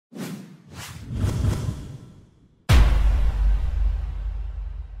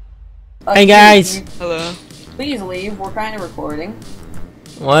Hey guys! Hello. Please leave, we're kind of recording.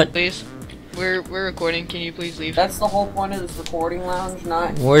 What? Please. We're recording, can you please leave? That's the whole point of this recording lounge,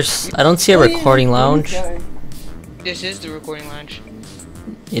 not... I don't see a recording lounge. This is the recording lounge.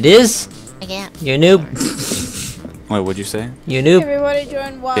 It is? Yeah. You noob. Wait, what'd you say? You noob. Everybody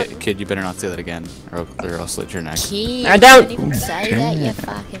join one. Kid, you better not say that again, or I'll slit your neck. Kid, I don't. Don't even say that, you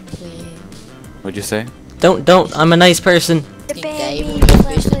fucking pleb. What'd you say? Don't. I'm a nice person. The Think baby Dave will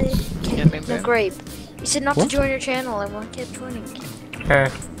was the grape. You said not to join your channel, everyone kept joining.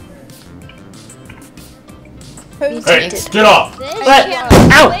 Who's Hey, get off! Ow!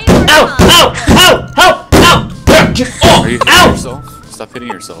 Ow! Ow! Ow! Ow! Ow! Get off! Are you hitting Ow! yourself? Stop hitting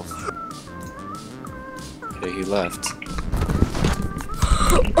yourself. Okay, he left.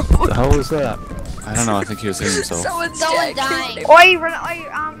 The hell was that? I don't know, I think he was hitting himself. Someone's dying. Oi,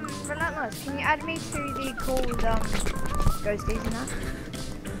 Relentless, can you add me to the call with, Ghosties and that?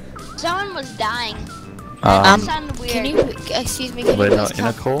 Someone was dying. Um, Sounded weird. Can you, excuse me, can Wait, you no, please in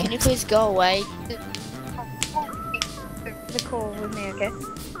a call? Can you please go away? The call with me, okay?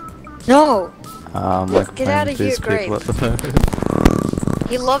 No! like Get out of here, these people Grape. at the moment.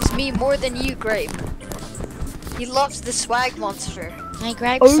 He loves me more than you, Grape. He loves the swag monster. Hey,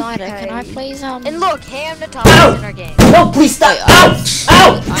 Grape Okay. Cider, can I please, And look, Ham Natama's in our game. No, please stop! Ow!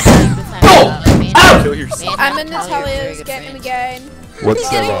 Ow! Ow! Kill yourself. I'm in Natalia's, get in the game. What He's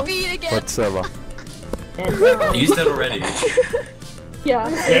getting server? beat again. What server? He's dead already. Yeah.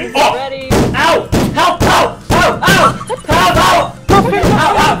 Get off! Ready. Ow! Help! Ow! Ow! Ow! Ow!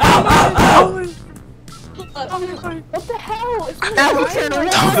 Ow! What the hell?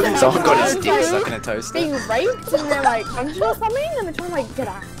 Is Someone got his dick stuck in a toaster. being raped and they're like hungry or something and they're trying to like get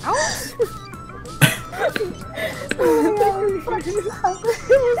out? What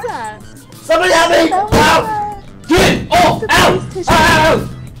was that? Somebody help me! Ow! Get off! Ow! Ow!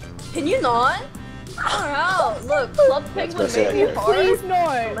 Can you not? Oh, look, Club Penguin made me hard. Please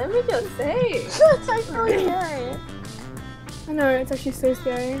no. Let me just say. That's actually scary. I know, it's actually so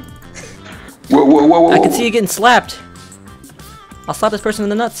scary. I can see you getting slapped. I'll slap this person in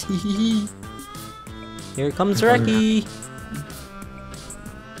the nuts. Here comes Reki.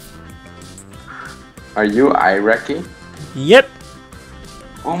 Are you Ireki? Yep.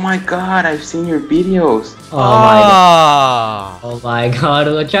 Oh my god, I've seen your videos. Oh my god. Oh my god,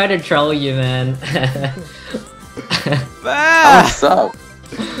 we'll try to troll you, man. What's up?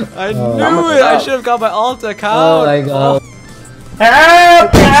 I Oh. knew it! I should have got my alt account! Oh my god.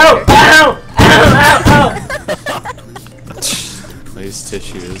 Help! Ow! Ow! Ow! Ow! Ow! These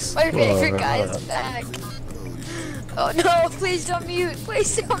tissues. My favorite guy is back. Oh no, please don't mute.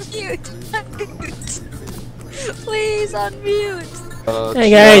 Please don't mute. Please unmute. Hey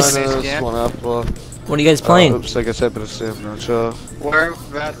guys! What What are you guys playing? Oops, like I said, but it's not sure. We're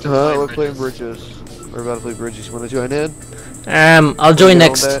about to We're playing Bridges. We're about to play Bridges. You wanna join in? I'll join Get on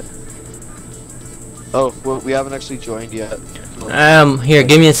next. that. Oh, well, we haven't actually joined yet. Here,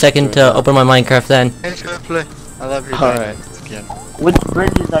 give me a second to open my Minecraft then. Let's go play. I love your Alright. skin. Which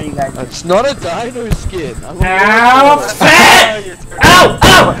bridges are you guys? It's not a dino skin. Ow! Fat! Ow!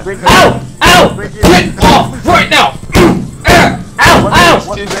 Ow! Ow! Ow! Get off right now! Ow! Ow!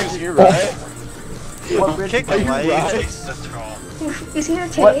 What bridges here, right? What bridges Kick Are you away, right? he's a troll. Is he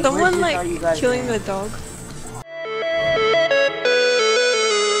okay? What bridges are you guys killing in? the dog.